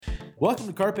Welcome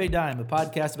to Carpe Dime, a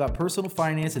podcast about personal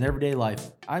finance and everyday life.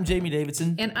 I'm Jamie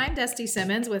Davidson. And I'm Dusty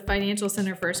Simmons with Financial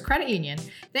Center First Credit Union.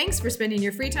 Thanks for spending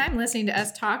your free time listening to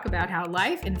us talk about how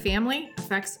life and family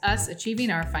affects us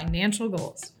achieving our financial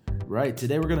goals. Right.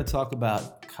 Today we're going to talk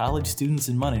about college students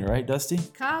and money, right, Dusty?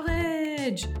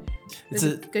 College. It's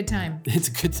a good time. It's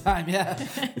a good time, yeah.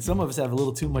 Some of us have a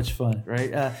little too much fun,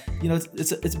 right?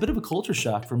 It's a bit of a culture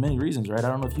shock for many reasons, right? I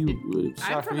don't know if you...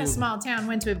 I'm from a small town,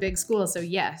 went to a big school, so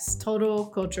yes, total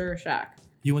culture shock.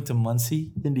 You went to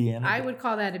Muncie, Indiana? I would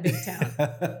call that a big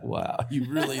town. Wow. You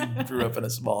really grew up in a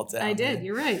small town. I did. Man.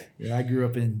 You're right. Yeah, I grew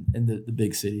up in the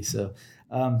big city. So,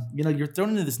 you're thrown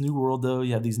into this new world, though.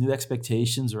 You have these new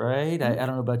expectations, right? Mm-hmm. I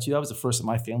don't know about you. I was the first in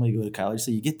my family to go to college.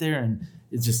 So you get there and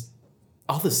it's just...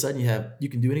 all of a sudden you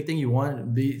can do anything you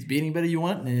want, be anybody you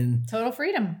want, and total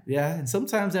freedom. Yeah, and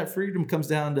sometimes that freedom comes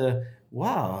down to,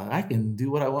 wow, I can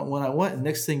do what I want when I want, and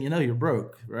next thing you know, you're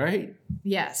broke, right?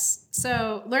 Yes.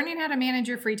 So learning how to manage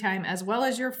your free time as well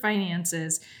as your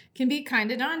finances can be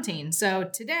kind of daunting. So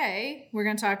today we're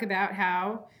going to talk about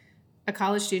how a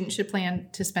college student should plan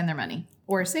to spend their money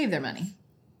or save their money.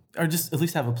 Or just at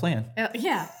least have a plan.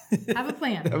 Yeah, have a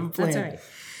plan. Have a plan. That's right.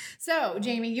 So,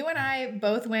 Jamie, you and I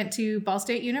both went to Ball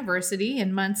State University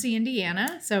in Muncie,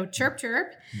 Indiana. So, chirp,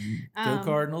 chirp. Go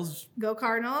Cardinals. Go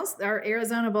Cardinals. Our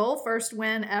Arizona Bowl, first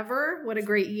win ever. What a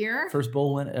great year. First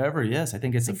bowl win ever, yes. I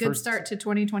think it's a good start to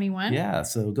 2021. Yeah,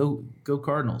 so go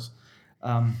Cardinals.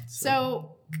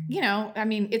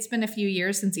 It's been a few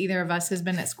years since either of us has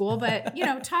been at school, but,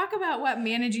 talk about what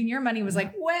managing your money was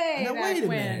like wait a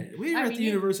minute. We were at the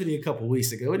university a couple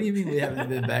weeks ago. What do you mean we haven't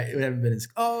been back? We haven't been in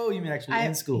school? Oh, you mean actually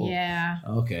in school? Yeah.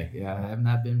 Okay. Yeah, I have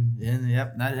not been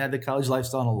not had the college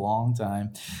lifestyle in a long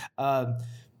time.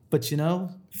 But,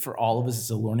 for all of us,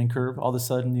 it's a learning curve all of a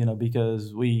sudden,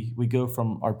 because we go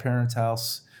from our parents'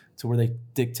 house to where they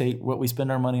dictate what we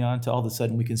spend our money on to all of a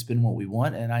sudden we can spend what we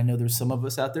want. And I know there's some of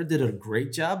us out there did a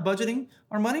great job budgeting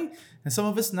our money, and some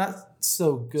of us not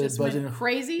so good just budgeting. Went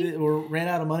crazy or ran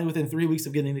out of money within 3 weeks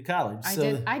of getting to college.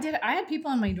 I did. I had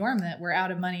people in my dorm that were out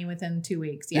of money within 2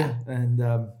 weeks. Yeah. And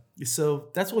so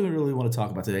that's what we really want to talk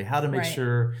about today, how to make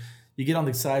sure you get on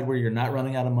the side where you're not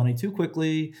running out of money too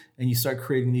quickly and you start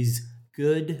creating these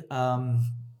good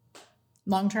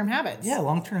long-term habits. Yeah,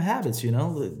 long-term habits,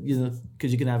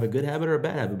 because you can have a good habit or a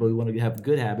bad habit, but we want to have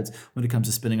good habits when it comes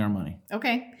to spending our money.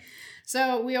 Okay.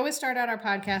 So we always start out our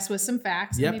podcast with some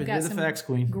facts. Yep, and we've got the some facts,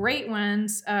 Queen. Great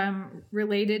ones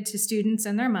related to students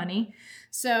and their money.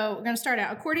 So we're going to start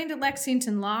out. According to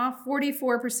Lexington Law,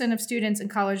 44% of students in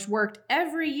college worked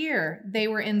every year they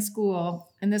were in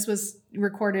school. And this was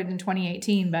recorded in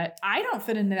 2018, but I don't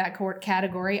fit into that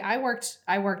category. I worked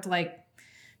like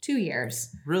 2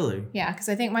 years. Really? Yeah, because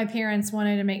I think my parents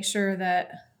wanted to make sure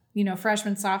that,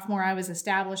 freshman, sophomore, I was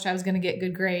established. I was going to get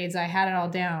good grades. I had it all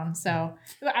down. So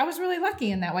I was really lucky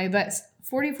in that way. But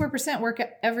 44% work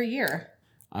every year.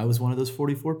 I was one of those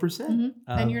 44%. Mm-hmm.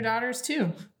 And your daughters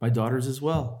too. My daughters as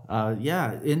well.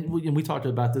 And we talked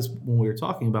about this when we were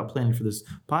talking about planning for this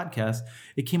podcast.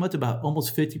 It came up to about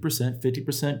almost 50%.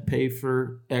 50% pay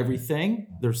for everything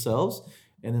themselves.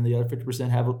 And then the other 50%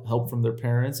 have help from their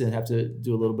parents and have to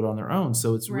do a little bit on their own.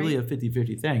 So it's really a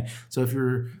 50-50 thing. So if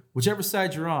you're, whichever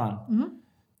side you're on,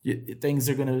 things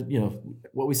are going to,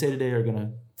 what we say today are going to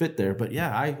fit there. But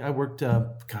yeah, I worked,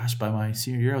 by my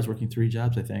senior year, I was working 3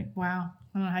 jobs, I think. Wow.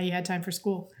 I don't know how you had time for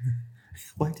school.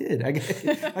 Well, I did. I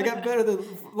got better the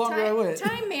longer I went.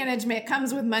 Time management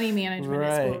comes with money management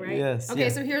at school, right? Yes.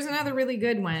 Okay, so here's another really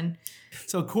good one.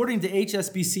 So according to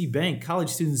HSBC Bank, college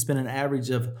students spend an average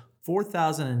of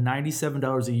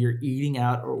 $4,097 a year eating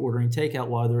out or ordering takeout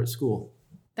while they're at school.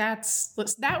 That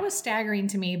was staggering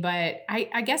to me, but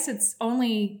I guess it's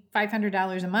only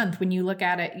 $500 a month when you look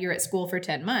at it. You're at school for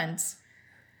 10 months.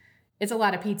 It's a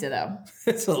lot of pizza, though.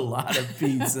 It's a lot of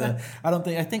pizza.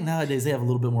 I think nowadays they have a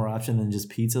little bit more option than just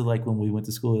pizza. Like when we went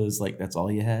to school, it was like that's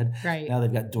all you had. Right. Now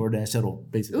they've got DoorDash that'll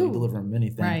basically deliver them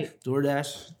anything. Right.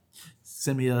 DoorDash,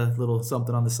 send me a little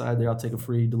something on the side there. I'll take a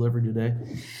free delivery today.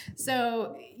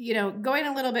 So, going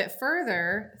a little bit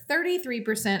further,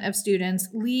 33% of students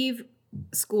leave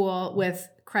school with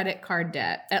credit card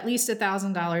debt, at least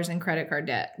 $1,000 in credit card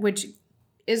debt, which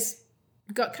is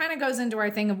kind of goes into our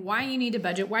thing of why you need to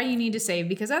budget, why you need to save,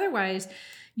 because otherwise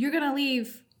you're going to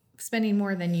leave spending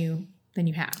more than you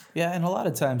have. Yeah, and a lot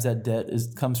of times that debt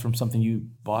comes from something you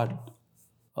bought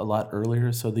a lot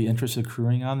earlier, so the interest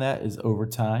accruing on that is over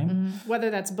time. Mm-hmm. Whether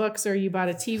that's books or you bought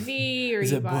a TV or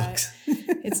is you it bought books?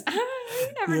 It's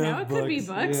you never know. It could be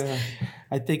books. Yeah.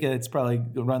 I think it's probably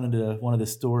running to one of the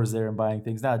stores there and buying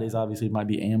things. Nowadays, obviously, it might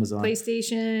be Amazon.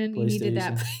 PlayStation. You needed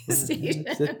that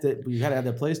PlayStation. You got to have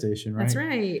that PlayStation, right? That's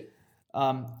right.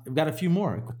 I've got a few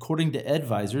more. According to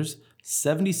Advisors,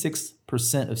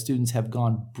 76% of students have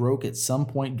gone broke at some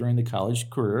point during the college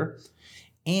career,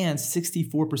 and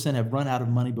 64% have run out of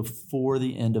money before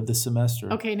the end of the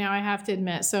semester. Okay, now I have to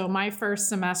admit, so my first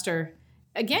semester,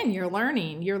 again, you're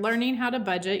learning how to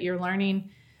budget, you're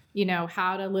learning,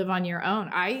 how to live on your own.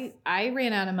 I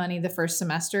ran out of money the first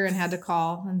semester and had to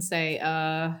call and say,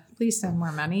 please send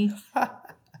more money.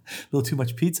 A little too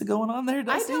much pizza going on there,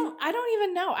 Dusty? I don't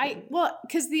even know.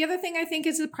 Because the other thing I think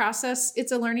is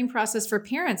it's a learning process for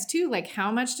parents too. Like,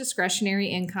 how much discretionary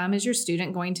income is your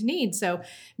student going to need? So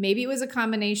maybe it was a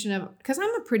combination of, because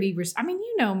I'm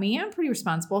you know me, I'm pretty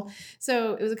responsible.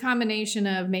 So it was a combination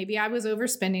of maybe I was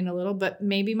overspending a little, but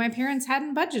maybe my parents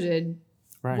hadn't budgeted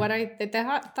right. what I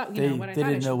thought. They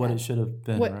didn't know what it should have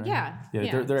been. What, right?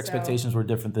 Yeah. Their expectations were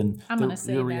different than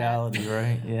your reality,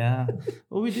 right? Yeah.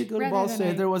 Well, we did go to Ball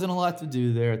State. There wasn't a lot to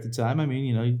do there at the time. I mean,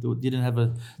 you didn't have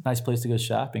a nice place to go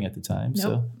shopping at the time,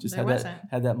 so just had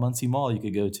that Muncie Mall you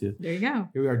could go to. There you go.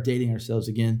 Here we are dating ourselves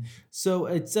again. So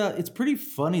it's pretty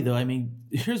funny though. I mean,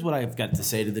 here's what I've got to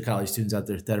say to the college students out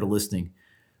there that are listening.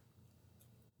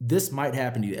 This might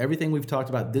happen to you. Everything we've talked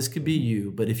about, this could be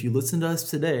you. But if you listen to us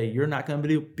today, you're not going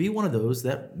to be one of those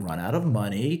that run out of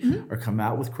money or come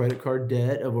out with credit card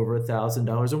debt of over $1,000.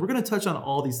 And we're going to touch on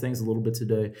all these things a little bit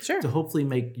today to hopefully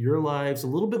make your lives a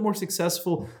little bit more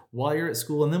successful while you're at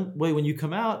school. And then when you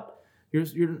come out,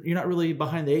 you're not really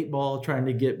behind the 8 ball trying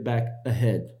to get back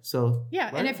ahead. So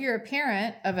right? And if you're a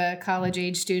parent of a college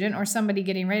age student or somebody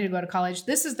getting ready to go to college,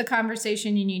 this is the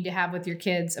conversation you need to have with your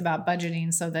kids about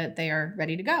budgeting so that they are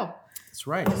ready to go. That's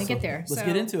right. When they get there. Let's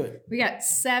get into it. We got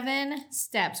 7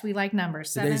 steps. We like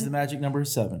numbers. 7. Today's the magic number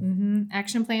 7.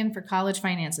 Action plan for college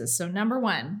finances. So number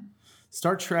 1.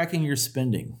 Start tracking your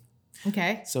spending.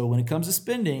 Okay. So when it comes to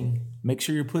spending, make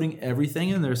sure you're putting everything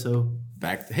in there. So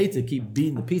I hate to keep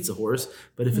beating the pizza horse,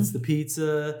 but if it's the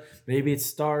pizza, maybe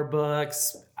it's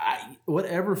Starbucks,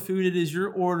 whatever food it is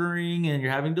you're ordering and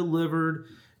you're having delivered,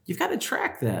 you've got to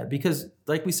track that because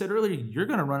like we said earlier, you're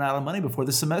going to run out of money before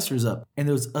the semester's up. And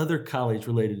those other college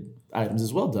related items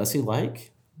as well, Dusty,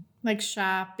 like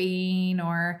shopping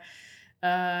or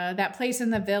that place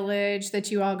in the village that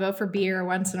you all go for beer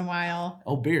once in a while.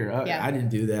 Oh, beer. I didn't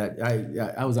do that.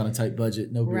 I was on a tight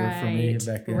budget. No beer for me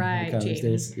back in the college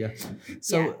days. Yeah.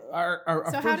 So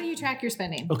how do you track your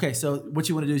spending? Okay. So what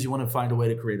you want to do is you want to find a way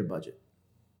to create a budget.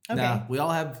 Okay. Now, we all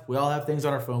have things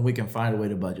on our phone. We can find a way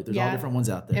to budget. There's all different ones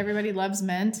out there. Everybody loves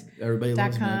Mint. Everybody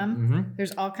loves Mint.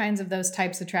 There's all kinds of those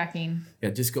types of tracking. Yeah,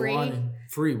 just go on and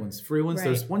free ones. Right.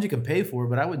 There's ones you can pay for,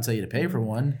 but I wouldn't tell you to pay for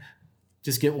one.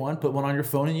 Just get one, put one on your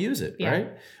phone and use it,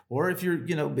 right? Or if you're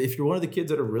one of the kids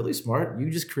that are really smart,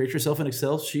 you just create yourself an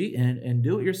Excel sheet and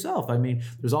do it yourself. I mean,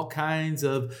 there's all kinds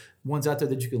of ones out there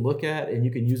that you can look at and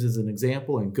you can use as an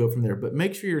example and go from there. But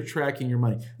make sure you're tracking your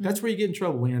money. That's where you get in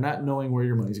trouble, when you're not knowing where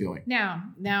your money's going.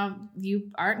 Now you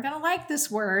aren't going to like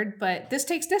this word, but this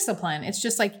takes discipline. It's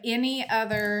just like any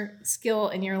other skill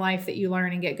in your life that you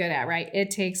learn and get good at, right?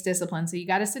 It takes discipline. So you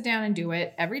got to sit down and do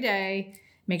it every day.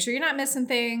 Make sure you're not missing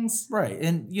things. Right.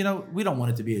 And, we don't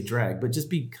want it to be a drag, but just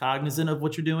be cognizant of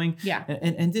what you're doing. Yeah.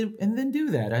 And then do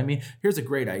that. I mean, here's a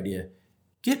great idea.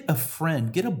 Get a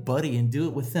friend, get a buddy and do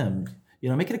it with them.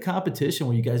 Make it a competition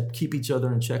where you guys keep each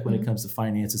other in check when it comes to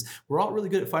finances. We're all really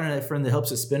good at finding that friend that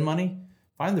helps us spend money.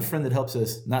 Find the friend that helps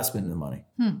us not spend the money.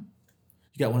 You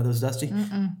got one of those, Dusty?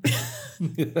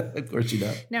 Of course you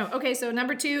don't. No. Okay. So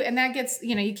number 2, and that gets,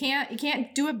 you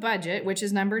can't do a budget, which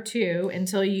is number 2,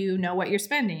 until you know what you're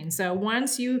spending. So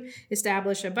once you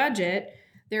establish a budget,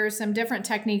 there are some different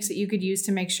techniques that you could use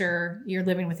to make sure you're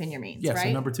living within your means. Yeah. Right?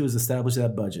 So number 2 is establish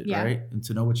that budget, right? And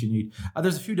to know what you need.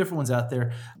 There's a few different ones out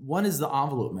there. One is the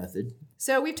envelope method.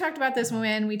 So we've talked about this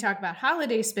when we talk about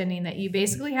holiday spending, that you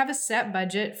basically have a set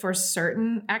budget for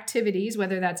certain activities,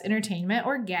 whether that's entertainment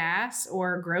or gas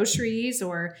or groceries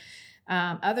or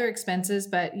other expenses,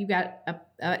 but you've got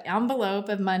an envelope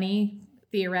of money,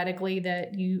 theoretically,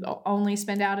 that you only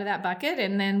spend out of that bucket.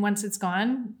 And then once it's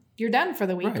gone, you're done for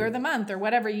the week or the month or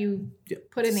whatever you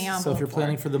put in the envelope. So if you're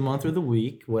planning for the month or the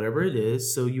week, whatever it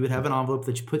is, so you would have an envelope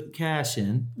that you put cash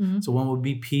in. So one would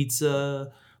be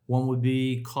pizza, one would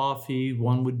be coffee,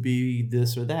 one would be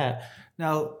this or that.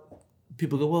 Now,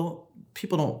 people go, well,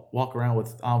 people don't walk around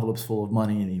with envelopes full of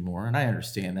money anymore. And I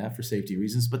understand that for safety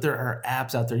reasons, but there are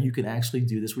apps out there you can actually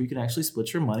do this where you can actually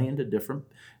split your money into different,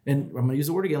 and I'm going to use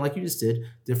the word again like you just did,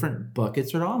 different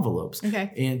buckets or envelopes.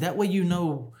 Okay. And that way you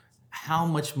know how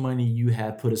much money you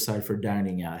have put aside for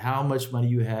dining out, how much money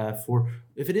you have for,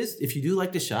 if you do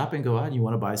like to shop and go out and you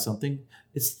want to buy something,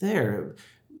 it's there.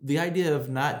 the idea of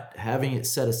not having it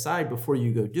set aside before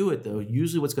you go do it, though,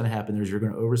 usually what's going to happen is you're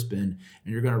going to overspend and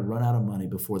you're going to run out of money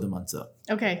before the month's up.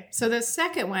 Okay. So the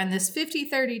second one, this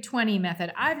 50-30-20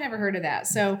 method, I've never heard of that.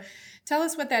 So tell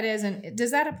us what that is. And does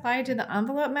that apply to the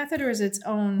envelope method or is it its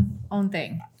own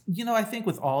thing? I think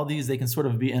with all these, they can sort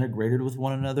of be integrated with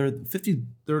one another.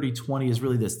 50-30-20 is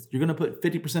really this. You're going to put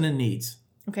 50% in needs.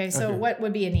 Okay, so what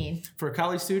would be a need? For a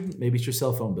college student, maybe it's your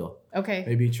cell phone bill. Okay.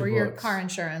 Maybe it's your car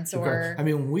insurance I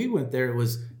mean, when we went there, it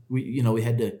was we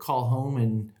had to call home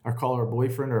and call our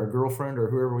boyfriend or our girlfriend or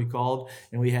whoever we called,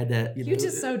 and we had to. You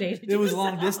just so dated. It was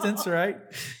long distance, right?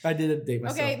 I did date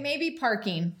myself. Okay, maybe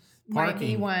parking might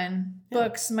be one. Yeah.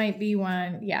 Books might be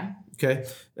one. Yeah. Okay.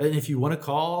 And if you want to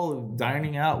call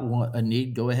dining out a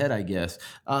need, go ahead, I guess.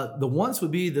 The wants would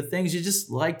be the things you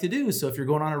just like to do. So if you're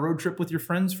going on a road trip with your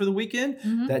friends for the weekend,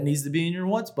 that needs to be in your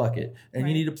wants bucket. And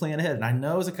you need to plan ahead. And I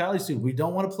know as a college student, we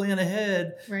don't want to plan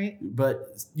ahead. Right.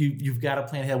 But you've got to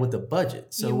plan ahead with the budget.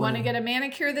 So you want to get a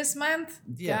manicure this month?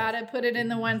 Yeah. Got to put it in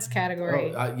the wants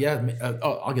category. I'll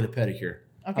get a pedicure.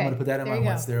 Okay. I'm going to put that in my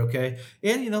wants there, okay?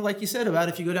 And, like you said about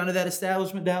if you go down to that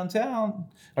establishment downtown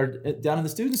or down in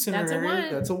the student center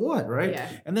area, that's a want, right? Yeah.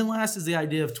 And then last is the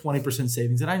idea of 20%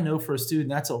 savings. And I know for a student,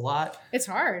 that's a lot. It's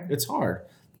hard.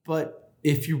 But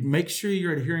if you make sure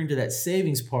you're adhering to that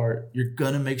savings part, you're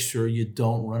going to make sure you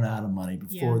don't run out of money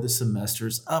before the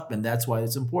semester's up. And that's why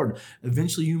it's important.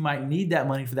 Eventually, you might need that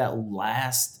money for that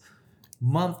last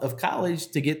month of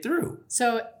college to get through.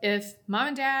 So if mom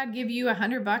and dad give you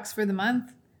 $100 for the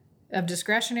month of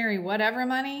discretionary whatever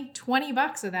money,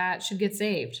 $20 of that should get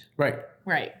saved. Right.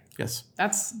 Yes.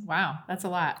 That's a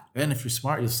lot. And if you're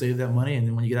smart, you'll save that money. And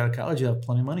then when you get out of college, you have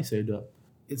plenty of money saved up.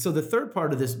 And so the third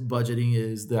part of this budgeting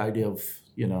is the idea of,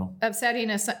 of setting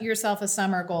yourself a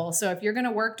summer goal. So if you're going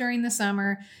to work during the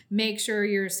summer, make sure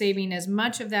you're saving as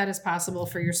much of that as possible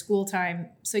for your school time.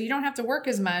 So you don't have to work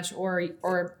as much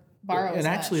or borrow. And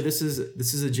actually, this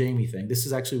is a Jamie thing. This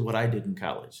is actually what I did in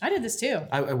college. I did this too.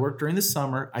 I worked during the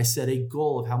summer. I set a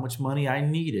goal of how much money I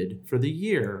needed for the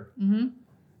year. Mm-hmm.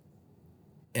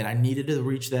 And I needed to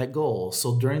reach that goal.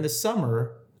 So during the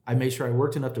summer, I made sure I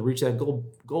worked enough to reach that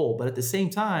goal. But at the same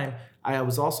time, I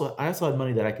also had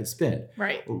money that I could spend.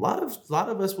 Right. A lot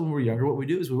of us when we're younger, what we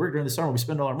do is we work during the summer, we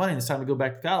spend all our money, and it's time to go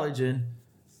back to college, and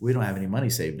we don't have any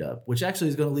money saved up, which actually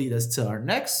is going to lead us to our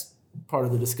next part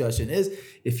of the discussion is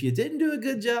if you didn't do a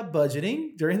good job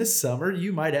budgeting during the summer,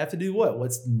 you might have to do what?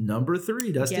 What's number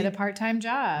 3, Dusty? Get a part-time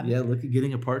job. Yeah, look at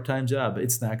getting a part-time job.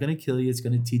 It's not going to kill you. It's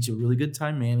going to teach you really good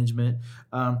time management.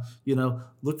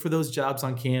 Look for those jobs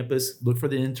on campus. Look for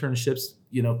the internships.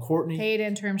 Courtney. Paid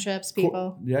internships,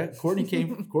 people. Courtney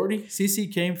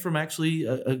CC came from actually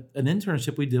an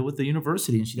internship we did with the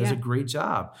university, and she does a great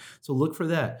job. So look for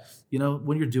that.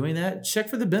 When you're doing that, check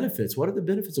for the benefits. What are the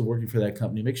benefits of working for that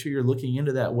company? Make sure you're looking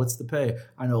into that. What's the pay?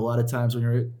 I know a lot of times when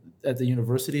you're at the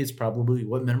university, it's probably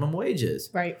what minimum wage is.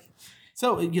 Right.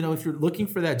 So, if you're looking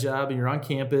for that job and you're on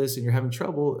campus and you're having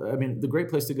trouble, I mean, the great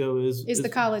place to go is the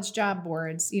college job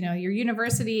boards. Your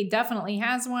university definitely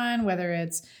has one, whether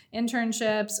it's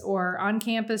internships or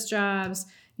on-campus jobs.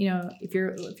 If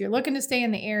you're looking to stay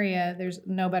in the area, there's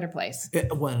no better place.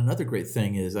 Well, another great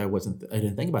thing is I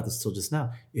didn't think about this until just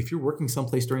now. If you're working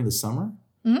someplace during the summer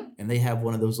and they have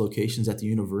one of those locations at the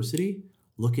university,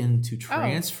 look into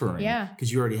transferring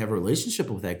because you already have a relationship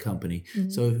with that company. Mm-hmm.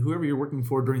 So whoever you're working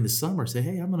for during the summer, say,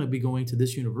 hey, I'm going to be going to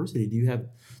this university. Do you have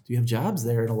jobs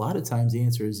there? And a lot of times the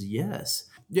answer is yes.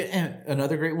 Yeah, and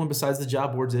another great one besides the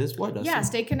job boards is what? Dustin? Yeah,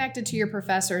 stay connected to your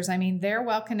professors. I mean, they're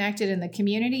well connected in the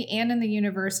community and in the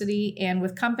university and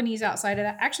with companies outside of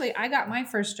that. Actually, I got my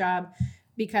first job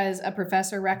because a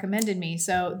professor recommended me.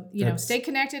 So, stay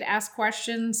connected, ask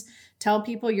questions, tell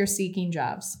people you're seeking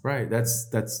jobs. Right.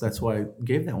 That's why I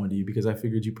gave that one to you, because I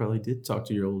figured you probably did talk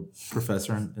to your old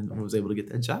professor and was able to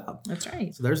get that job. That's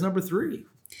right. So there's number 3.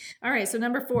 All right. So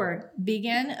number 4,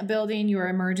 begin building your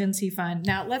emergency fund.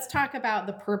 Now let's talk about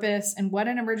the purpose and what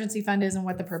an emergency fund is and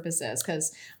what the purpose is.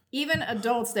 Because even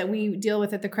adults that we deal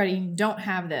with at the credit union don't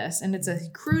have this. And it's a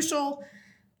crucial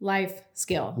life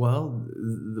skill. Well,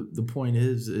 the point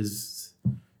is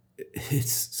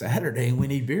it's Saturday and we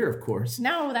need beer, of course.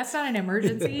 No, that's not an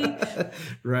emergency.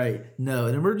 Right. No,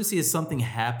 an emergency is something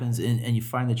happens and you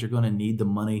find that you're going to need the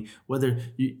money, whether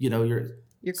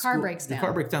your car breaks down. The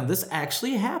car breaks down. This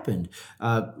actually happened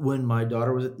when my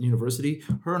daughter was at the university.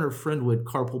 Her and her friend would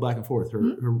carpool back and forth,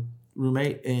 her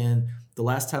roommate. And the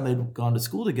last time they'd gone to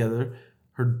school together,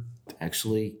 her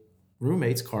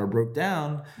roommate's car broke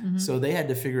down. Mm-hmm. So they had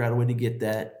to figure out a way to get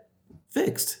that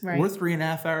fixed. Right. We're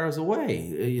 3.5 hours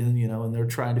away, and they're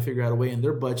trying to figure out a way in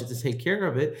their budget to take care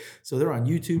of it. So they're on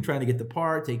YouTube trying to get the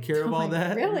part, take care of all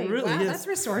that. Really? Wow, yes. that's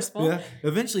resourceful. Yeah.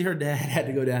 Eventually, her dad had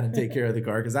to go down and take care of the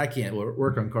car because I can't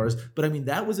work on cars. But I mean,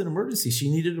 that was an emergency.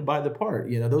 She needed to buy the part.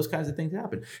 Those kinds of things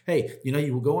happen. Hey,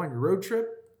 you will go on your road trip.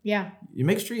 Yeah. You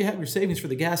make sure you have your savings for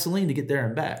the gasoline to get there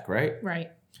and back, right?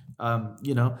 Right. And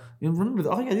remember,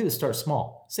 all you gotta do is start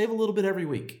small. Save a little bit every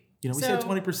week. We said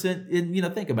 20%.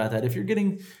 And think about that. If you're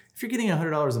getting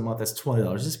 $100 a month, that's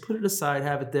 $20. Just put it aside,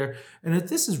 have it there. And if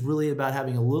this is really about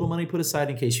having a little money put aside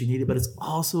in case you need it, but it's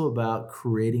also about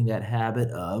creating that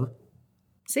habit of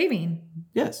saving.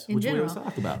 Yes, in which general. we always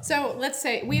talk about. So let's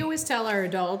say we always tell our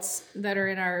adults that are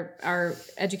in our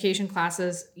education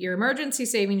classes, your emergency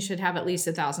savings should have at least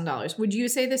 $1,000. Would you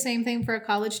say the same thing for a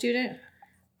college student?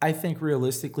 I think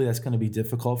realistically that's going to be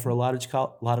difficult for a lot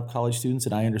of college students,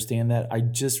 and I understand that. I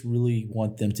just really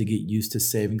want them to get used to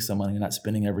saving some money and not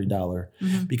spending every dollar.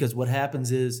 Mm-hmm. Because what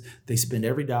happens is they spend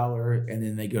every dollar, and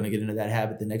then they're going to get into that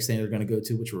habit. The next thing they're going to go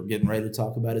to, which we're getting ready to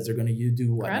talk about, is they're going to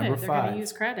do what? Credit. Number 5. They're going to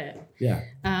use credit. Yeah.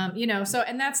 So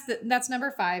and that's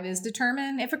number 5 is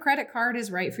determine if a credit card is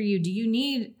right for you. Do you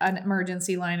need an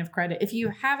emergency line of credit? If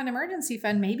you have an emergency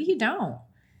fund, maybe you don't.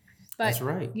 But that's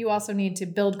right. You also need to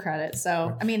build credit.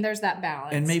 So, there's that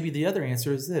balance. And maybe the other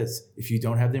answer is this. If you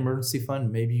don't have the emergency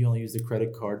fund, maybe you only use the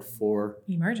credit card for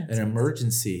an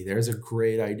emergency. There's a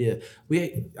great idea.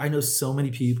 I know so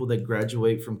many people that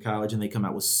graduate from college and they come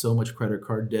out with so much credit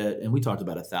card debt. And we talked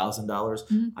about $1,000.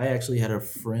 Mm-hmm. I actually had a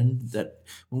friend that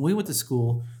when we went to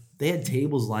school, they had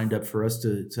tables lined up for us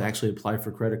to actually apply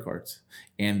for credit cards.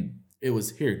 And it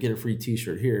was, here, get a free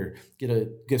t-shirt. Here, get a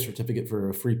gift certificate for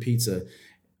a free pizza.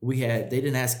 They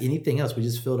didn't ask anything else. We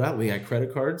just filled out. We had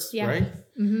credit cards, right?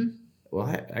 Mm-hmm. Well,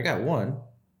 I got one.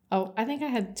 Oh, I think I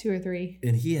had 2 or 3.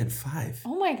 And he had 5.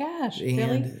 Oh my gosh. And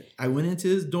really? I went into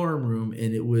his dorm room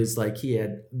and it was like he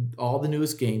had all the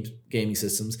newest gaming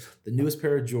systems, the newest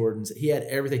pair of Jordans. He had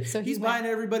everything. So he's buying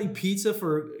everybody pizza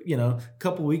for, a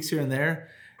couple weeks here and there.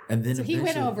 And then he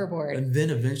went overboard. And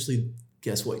then eventually,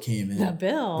 guess what came in? The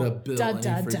bill.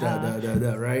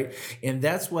 Right? And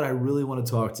that's what I really want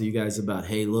to talk to you guys about.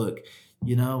 Hey, look,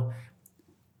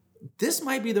 this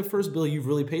might be the first bill you've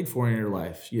really paid for in your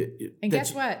life. And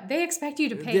guess what? They expect you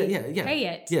to pay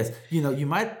it. Yes. You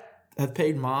might have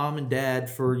paid mom and dad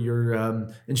for your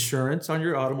insurance on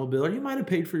your automobile, or you might have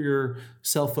paid for your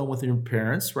cell phone with your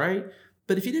parents, right?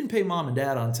 But if you didn't pay mom and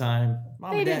dad on time,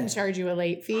 they didn't charge you a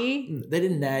late fee. They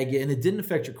didn't nag you, and it didn't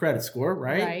affect your credit score,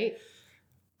 right? Right.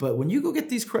 But when you go get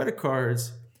these credit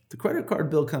cards, the credit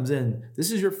card bill comes in.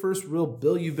 This is your first real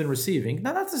bill you've been receiving.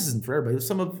 Now, this isn't for everybody.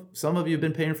 Some of you have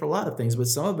been paying for a lot of things, but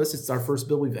some of us, it's our first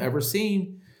bill we've ever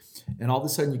seen. And all of a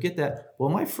sudden you get that. Well,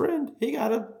 my friend, he threw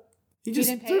it in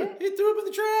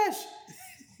the trash.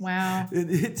 Wow.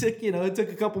 It took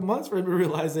a couple months for him to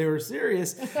realize they were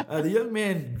serious. The young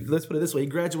man, let's put it this way, he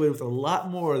graduated with a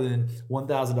lot more than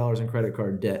 $1,000 in credit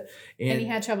card debt. And he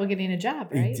had trouble getting a job,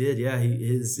 right? He did, yeah.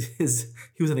 He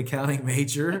was an accounting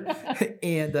major.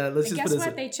 And guess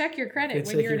what? They check your credit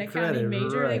when you're an accounting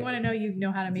major. Right. They want to know you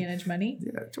know how to manage money.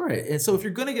 Yeah, that's right. And so if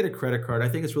you're going to get a credit card, I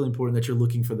think it's really important that you're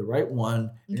looking for the right one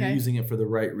and you're using it for the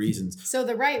right reasons. So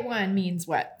the right one means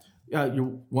what?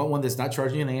 You want one that's not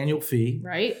charging an annual fee.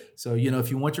 Right. So, if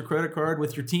you want your credit card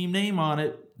with your team name on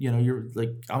it, you're like,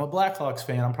 I'm a Blackhawks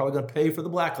fan. I'm probably going to pay for the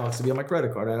Blackhawks to be on my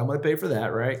credit card. I'm going to pay for that,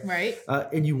 right? Right.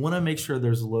 And you want to make sure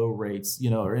there's low rates,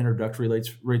 or introductory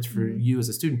rates for you as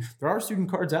a student. There are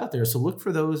student cards out there, so look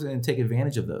for those and take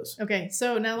advantage of those. Okay.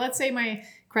 So now let's say my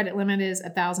credit limit is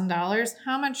 $1,000.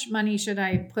 How much money should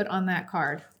I put on that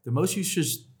card? The most you should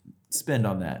spend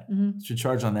on that, should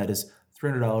charge on that is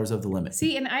 $300 of the limit.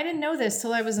 See, and I didn't know this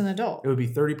till I was an adult. It would be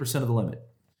 30% of the limit.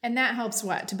 And that helps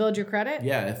what? To build your credit?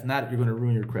 Yeah. If not, you're going to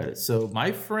ruin your credit. So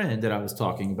my friend that I was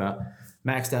talking about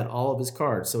maxed out all of his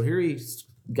cards. So here he's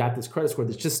got this credit score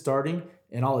that's just starting,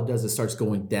 and all it does is starts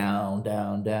going down,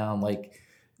 down, down, like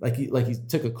he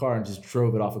took a car and just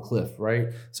drove it off a cliff, right?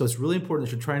 So it's really important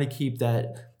that you're trying to keep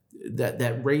that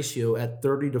ratio at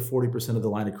 30 to 40% of the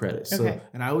line of credit. So,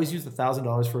 and I always use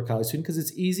 $1,000 for a college student because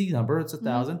it's easy number. It's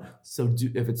 1,000. So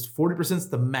if it's 40%, it's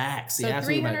the max. So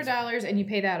 $300 and you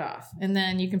pay that off, and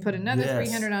then you can put another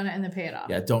 $300 on it and then pay it off.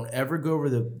 Yeah, don't ever go over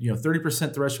the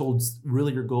 30% threshold's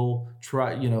really your goal.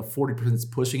 Try 40% is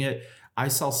pushing it. I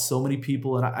saw so many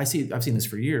people, and I've seen this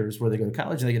for years, where they go to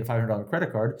college and they get a $500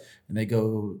 credit card and they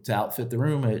go to outfit the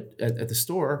room at the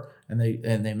store and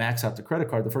they max out the credit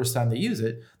card the first time they use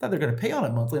it. Thought they're going to pay on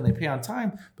it monthly and they pay on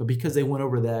time, but because they went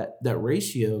over that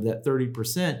ratio, that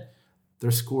 30%,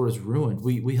 their score is ruined.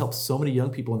 We help so many young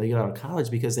people when they get out of college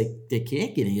because they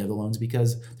can't get any other loans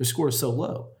because their score is so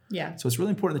low. Yeah. So it's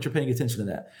really important that you're paying attention to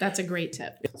that. That's a great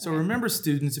tip. So remember,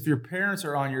 students, if your parents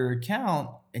are on your account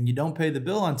and you don't pay the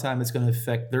bill on time, it's going to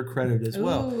affect their credit as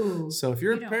well. Ooh, So if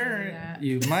you're a parent,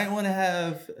 you might want to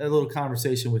have a little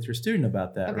conversation with your student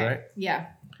about that, right? Yeah,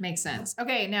 makes sense.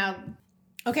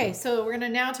 Okay, so we're going to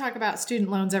now talk about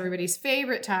student loans, everybody's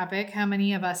favorite topic. How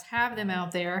many of us have them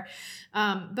out there?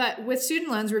 But with student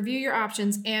loans, review your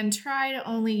options and try to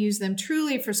only use them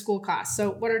truly for school costs. So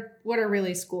what are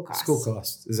really school costs? School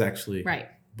costs is actually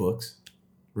books,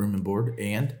 room and board,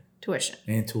 and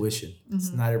tuition.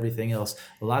 It's not everything else.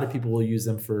 A lot of people will use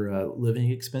them for living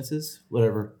expenses,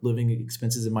 whatever living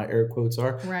expenses in my air quotes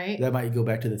are. Right. That might go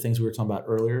back to the things we were talking about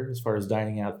earlier as far as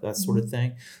dining out, that sort of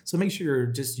thing. So make sure you're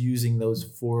just using those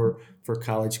for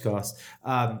college costs.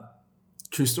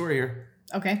 True story here.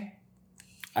 Okay.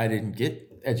 I didn't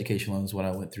get education loans when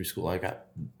I went through school. I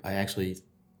actually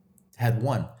had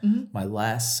one my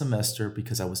last semester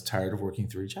because I was tired of working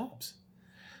 3 jobs.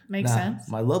 Makes sense.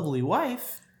 My lovely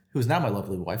wife, who is now my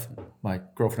lovely wife, my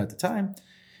girlfriend at the time,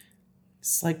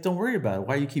 it's like, don't worry about it.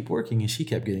 Why do you keep working? And she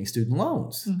kept getting student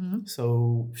loans.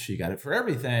 So she got it for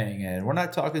everything. And we're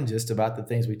not talking just about the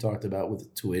things we talked about with the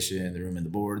tuition, the room and the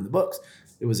board and the books.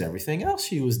 It was everything else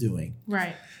she was doing.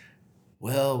 Right.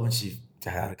 Well, when she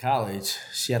got out of college,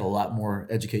 she had a lot more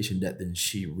education debt than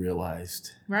she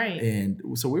realized. Right. And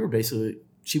so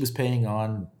she was paying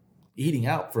on eating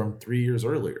out from 3 years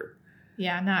earlier.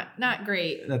 Yeah, not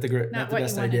great. Not the what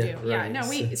best you want idea. to do. Yeah, no,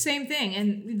 same thing.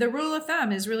 And the rule of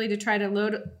thumb is really to try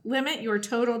to limit your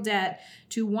total debt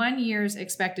to 1 year's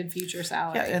expected future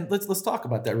salary. Yeah, and let's talk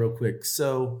about that real quick.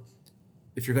 So,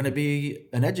 if you're going to be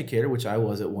an educator, which I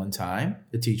was at one time,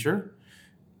 a teacher,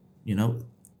 you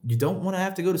don't want to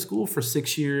have to go to school for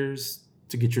 6 years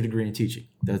to get your degree in teaching.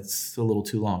 That's a little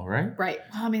too long, right? Right.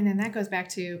 Well, I mean, and that goes back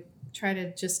to try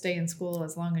to just stay in school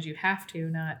as long as you have to,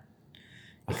 not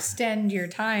extend your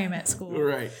time at school.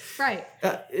 Right.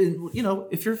 And,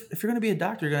 if you're going to be a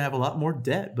doctor, you're going to have a lot more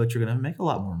debt, but you're going to make a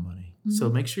lot more money. So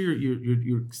make sure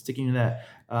you're sticking to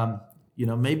that.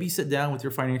 Maybe sit down with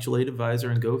your financial aid advisor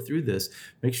and go through this.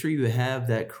 Make sure you have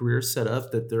that career set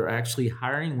up that they're actually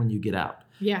hiring when you get out.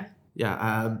 Yeah.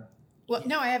 Yeah. Well,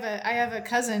 no, I have a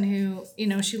cousin who,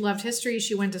 she loved history.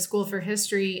 She went to school for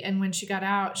history. And when she got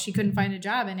out, she couldn't find a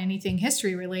job in anything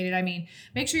history related. I mean,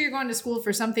 make sure you're going to school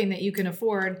for something that you can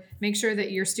afford. Make sure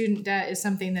that your student debt is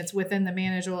something that's within the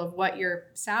manageable of what your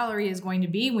salary is going to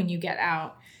be when you get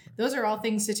out. Those are all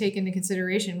things to take into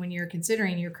consideration when you're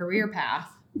considering your career path.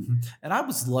 And I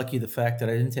was lucky the fact that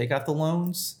I didn't take out the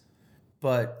loans,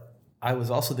 but I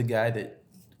was also the guy that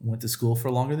went to school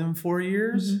for longer than 4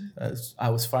 years. I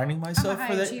was finding myself I'm a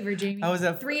for that. achiever, Jamie. I was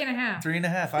at 3.5.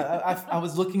 3.5. I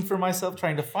was looking for myself,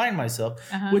 trying to find myself,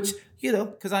 which,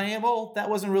 because I am old,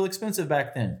 that wasn't real expensive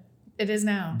back then. It is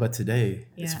now. But today,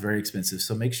 it's very expensive.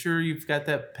 So make sure you've got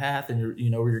that path and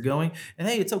you know where you're going. And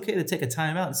hey, it's okay to take a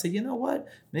time out and say, you know what?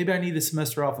 Maybe I need a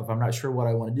semester off if I'm not sure what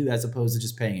I want to do, as opposed to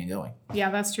just paying and going. Yeah,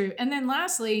 that's true. And then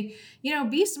lastly,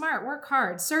 be smart, work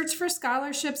hard, search for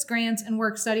scholarships, grants, and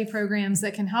work study programs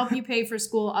that can help you pay for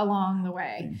school along the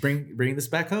way. Bring this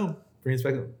back home.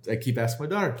 I keep asking my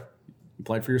daughter, you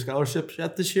applied for your scholarship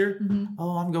yet this year?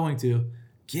 Oh, I'm going to.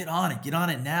 Get on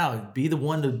it now. Be the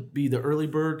one to be the early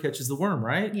bird catches the worm,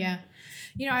 right? Yeah.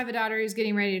 I have a daughter who's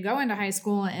getting ready to go into high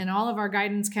school, and all of our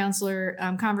guidance counselor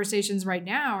conversations right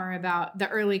now are about the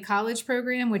early college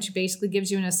program, which basically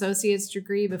gives you an associate's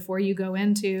degree before you go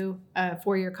into a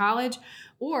 4-year college,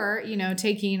 or,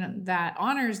 taking that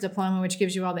honors diploma, which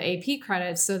gives you all the AP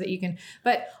credits so that you can,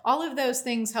 but all of those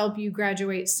things help you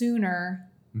graduate sooner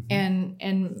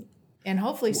and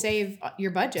hopefully save your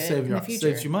budget in the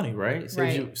future. Saves you money, right?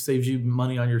 Saves you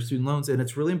money on your student loans. And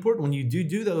it's really important when you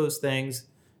do those things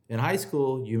in high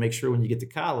school, you make sure when you get to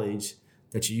college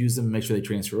that you use them and make sure they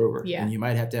transfer over. Yeah. And you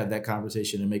might have to have that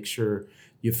conversation and make sure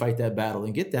you fight that battle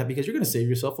and get that, because you're going to save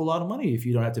yourself a lot of money if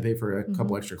you don't have to pay for a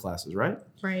couple extra classes, right?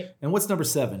 Right. And what's number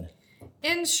 7?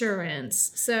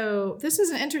 Insurance. So this is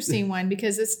an interesting one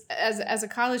because as a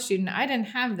college student, I didn't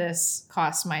have this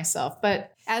cost myself.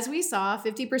 But as we saw,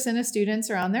 50% of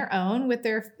students are on their own with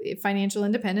their financial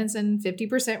independence and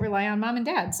 50% rely on mom and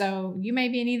dad. So you may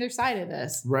be on either side of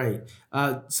this. Right.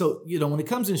 So, when it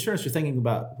comes to insurance, you're thinking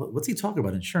about, what's he talking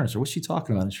about insurance, or what's she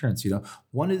talking about insurance?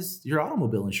 One is your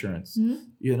automobile insurance.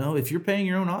 If you're paying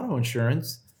your own auto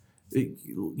insurance,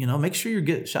 make sure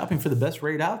you're shopping for the best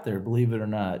rate out there, believe it or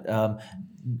not.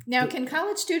 Now, can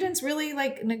college students really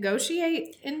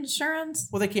negotiate insurance?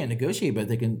 Well, they can't negotiate, but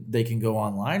they can go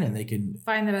online and they can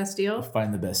find the best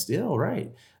deal.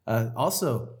 Right.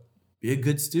 Also, be a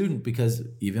good student, because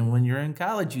even when you're in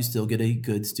college, you still get a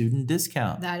good student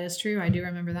discount. That is true. I do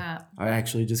remember that. I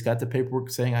actually just got the paperwork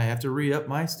saying I have to re-up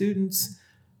my students.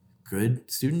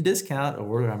 Good student discount,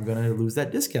 or I'm going to lose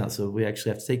that discount. So we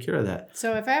actually have to take care of that.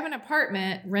 So if I have an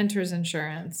apartment, renter's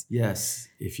insurance. Yes.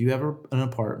 If you have an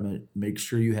apartment, make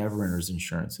sure you have renter's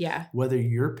insurance. Yeah. Whether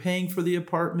you're paying for the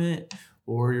apartment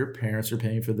or your parents are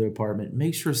paying for the apartment,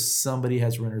 make sure somebody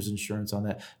has renter's insurance on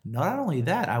that. Not only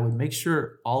that, I would make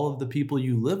sure all of the people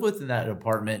you live with in that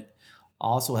apartment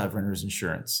also have renter's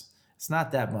insurance. It's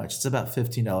not that much. It's about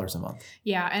 $15 a month.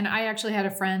 Yeah. And I actually had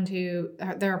a friend who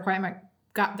their apartment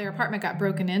got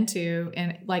broken into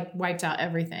and like wiped out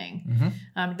everything.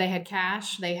 Mm-hmm. They had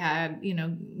cash, they had,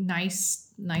 nice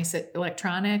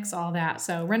electronics, all that.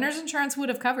 So renter's insurance would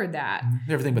have covered that.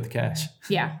 Everything but the cash.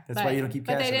 Yeah. That's why you don't keep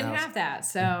cash. But they in the didn't house. have that.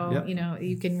 So, Yep.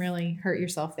 You can really hurt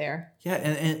yourself there. Yeah.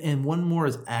 And one more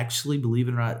is actually, believe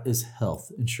it or not, is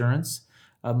health insurance.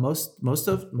 Most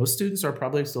students are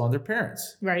probably still on their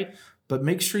parents. Right. But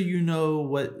make sure you know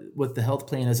what the health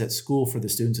plan is at school for the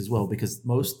students as well, because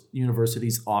most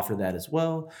universities offer that as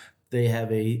well. They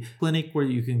have a clinic where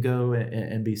you can go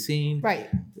and be seen. Right.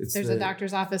 There's a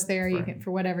doctor's office there you can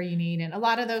for whatever you need. And a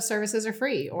lot of those services are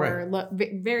free or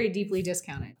very deeply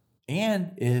discounted.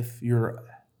 And if your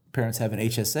parents have an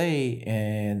HSA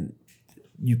and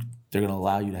they're going to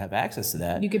allow you to have access to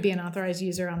that. You could be an authorized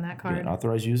user on that card. Be an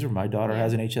authorized user. My daughter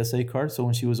has an HSA card. So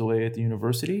when she was away at the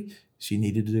university, she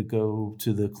needed to go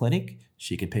to the clinic.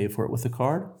 She could pay for it with the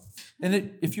card.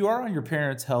 And if you are on your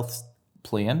parents' health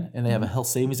plan and they have a health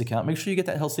savings account, make sure you get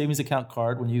that health savings account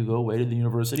card when you go away to the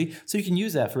university so you can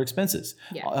use that for expenses.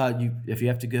 Yeah. If you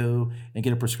have to go and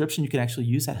get a prescription, you can actually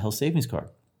use that health savings card.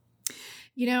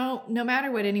 No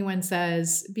matter what anyone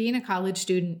says, being a college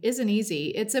student isn't easy.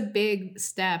 It's a big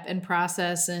step and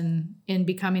process in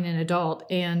becoming an adult.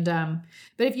 And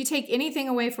but if you take anything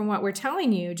away from what we're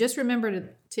telling you, just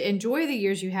remember to enjoy the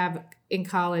years you have in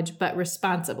college, but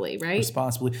responsibly, right?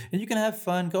 Responsibly. And you can have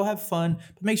fun, go have fun,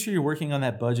 but make sure you're working on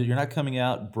that budget. You're not coming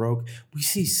out broke. We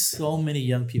see so many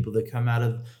young people that come out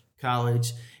of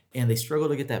college and they struggle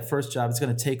to get that first job. It's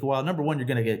going to take a while. Number one, you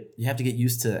have to get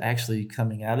used to actually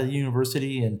coming out of the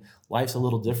university, and life's a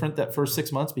little different that first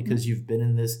 6 months because you've been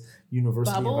in this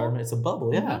university environment. It's a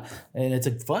bubble, yeah. And it's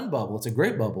a fun bubble. It's a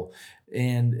great bubble.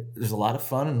 And there's a lot of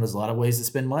fun and there's a lot of ways to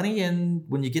spend money. And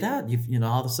when you get out,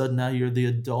 all of a sudden now you're the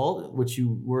adult, which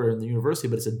you were in the university,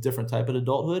 but it's a different type of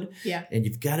adulthood. Yeah. And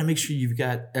you've got to make sure you've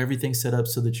got everything set up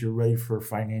so that you're ready for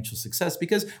financial success.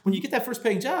 Because when you get that first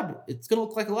paying job, it's going to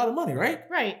look like a lot of money, right?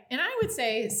 Right. And I would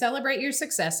say celebrate your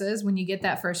successes when you get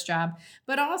that first job,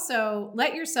 but also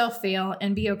let yourself fail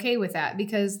and be okay with that,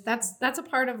 because that's a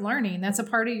part of learning. That's a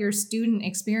part of your student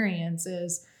experience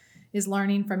is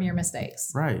learning from your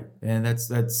mistakes. Right. And it's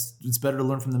better to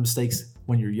learn from the mistakes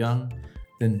when you're young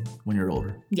than when you're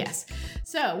older. Yes.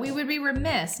 So we would be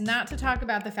remiss not to talk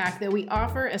about the fact that we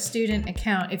offer a student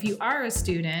account. If you are a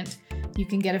student, you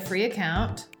can get a free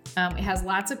account. It has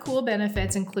lots of cool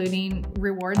benefits, including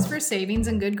rewards for savings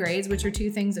and good grades, which are two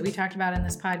things that we talked about in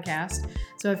this podcast.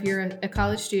 So if you're a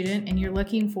college student and you're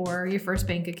looking for your first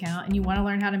bank account and you want to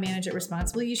learn how to manage it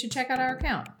responsibly, you should check out our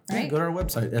account, right? Yeah, go to our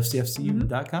website,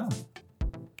 fcfcu.com.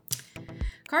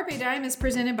 Carpe Dime is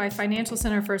presented by Financial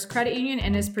Center First Credit Union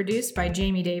and is produced by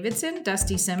Jamie Davidson,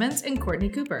 Dusty Simmons, and Courtney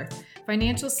Cooper.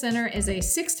 Financial Center is a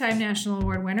 6-time National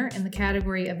Award winner in the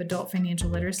category of adult financial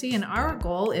literacy, and our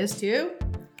goal is to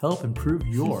help improve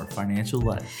your financial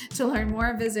life. To learn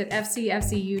more, visit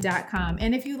fcfcu.com.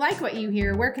 And if you like what you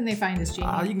hear, where can they find us, Jamie?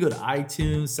 You can go to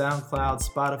iTunes, SoundCloud,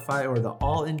 Spotify, or the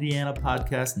All Indiana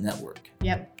Podcast Network.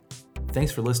 Yep.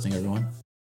 Thanks for listening, everyone.